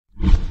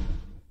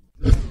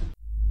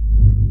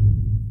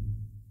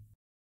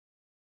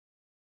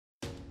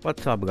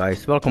What's up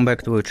guys, welcome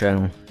back to the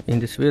channel. In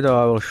this video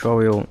I will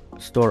show you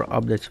store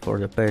updates for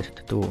the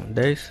past 2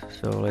 days.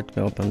 So let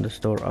me open the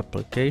store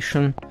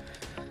application.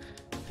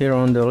 Here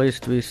on the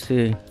list we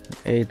see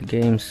 8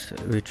 games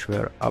which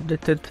were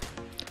updated,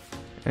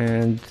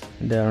 and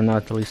they are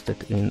not listed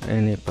in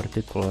any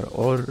particular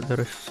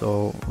order,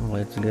 so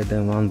let's get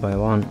them one by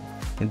one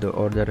in the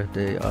order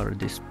they are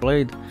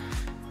displayed.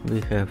 We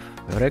have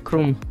Rec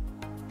Room.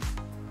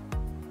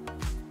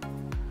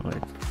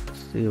 Let's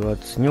see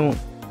what's new.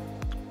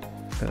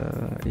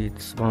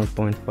 It's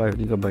 1.5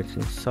 gigabytes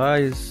in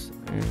size,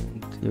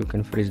 and you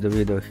can freeze the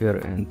video here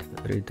and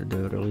read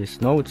the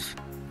release notes.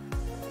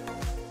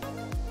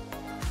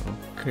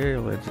 Okay,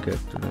 let's get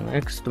to the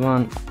next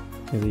one,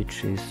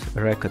 which is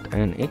Racket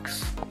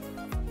NX.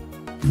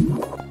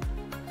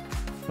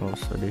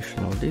 Also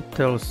additional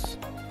details.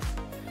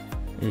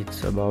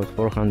 It's about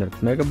 400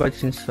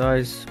 megabytes in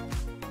size,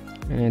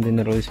 and in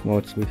the release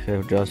notes we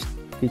have just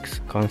fix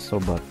cancel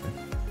button.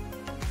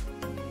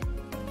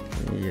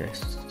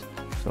 Yes,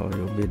 so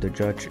you'll be the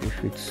judge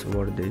if it's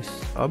worth this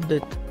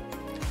update.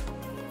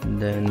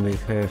 Then we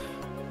have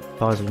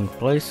puzzling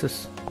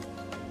places.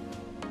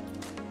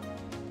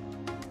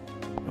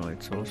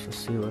 Let's also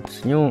see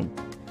what's new.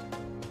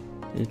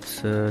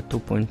 It's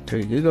 2.3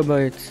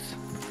 gigabytes,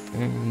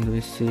 and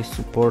we see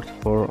support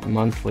for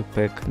monthly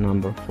pack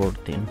number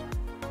 14.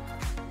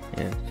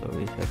 Yeah, so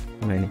we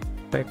have many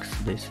packs.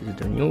 This is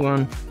the new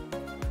one.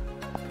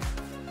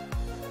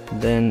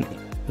 Then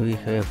we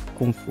have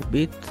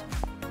KungFuBeat.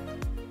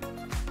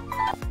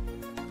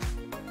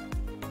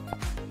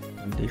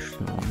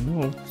 Additional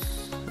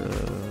notes.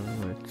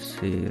 Let's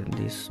see,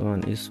 this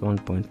one is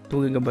 1.2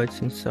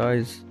 gigabytes in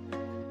size.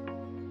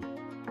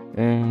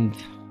 And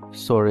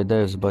sorry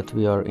devs, but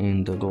we are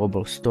in the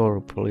global store.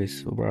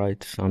 Please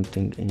write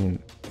something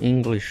in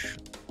English,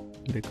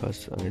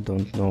 because I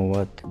don't know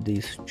what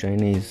these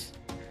Chinese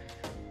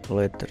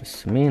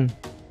letters mean.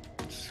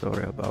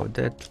 Sorry about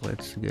that.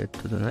 Let's get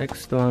to the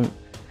next one.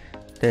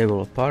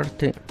 Table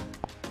Party.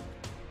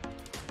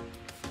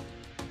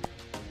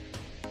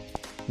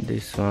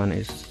 This one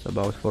is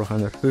about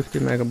 450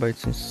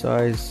 megabytes in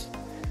size.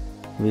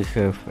 We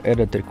have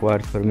added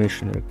required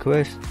permission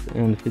request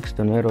and fixed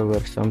an error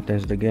where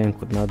sometimes the game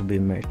could not be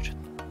matched.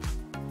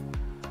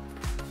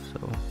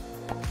 So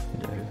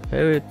there you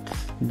have it.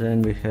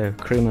 Then we have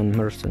Crimen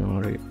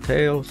Mercenary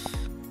Tales.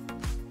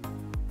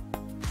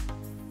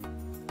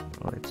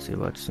 Let's see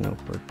what's new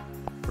for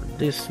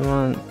this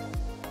one.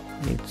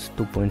 It's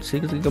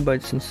 2.6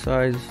 gigabytes in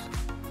size,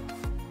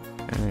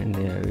 and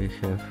yeah, we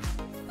have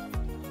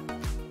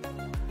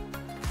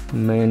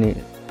many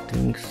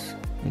things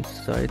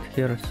inside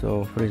here,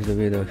 so freeze the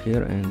video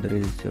here and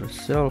read it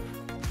yourself.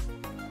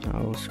 I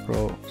will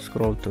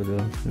scroll to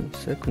the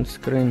second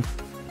screen.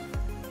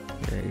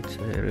 Yeah, it's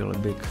a really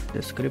big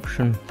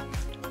description.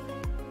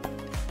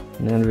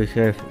 Then we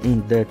have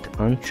in-depth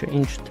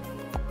Unchained.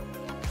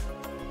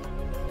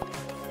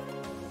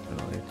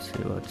 Let's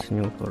see what's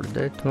new for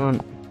that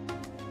one.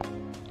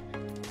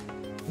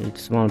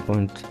 It's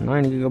 1.9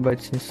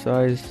 gigabytes in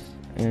size,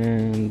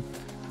 and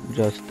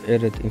just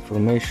added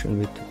information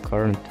with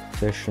current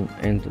session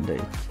end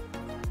date.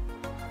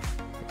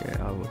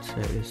 Yeah, I would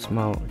say a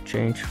small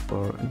change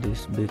for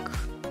this big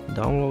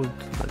download,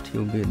 but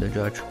you'll be the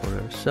judge for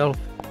yourself.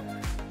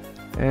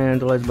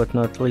 And last but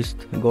not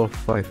least, Golf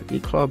 5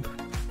 eClub.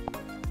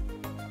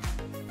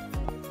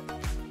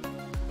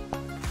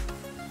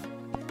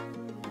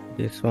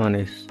 This one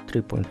is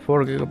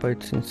 3.4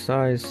 gigabytes in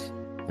size,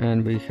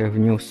 and we have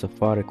new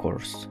Safari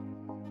course.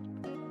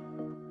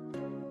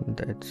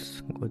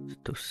 That's good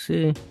to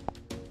see.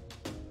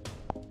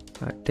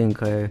 I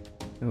think I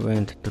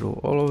went through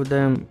all of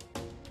them.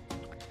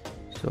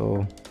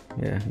 So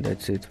yeah,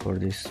 that's it for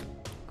this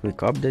quick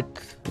update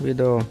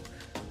video.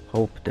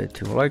 Hope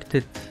that you liked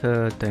it.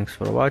 Thanks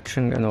for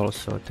watching, and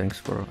also thanks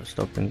for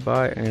stopping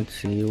by, and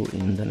see you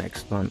in the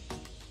next one.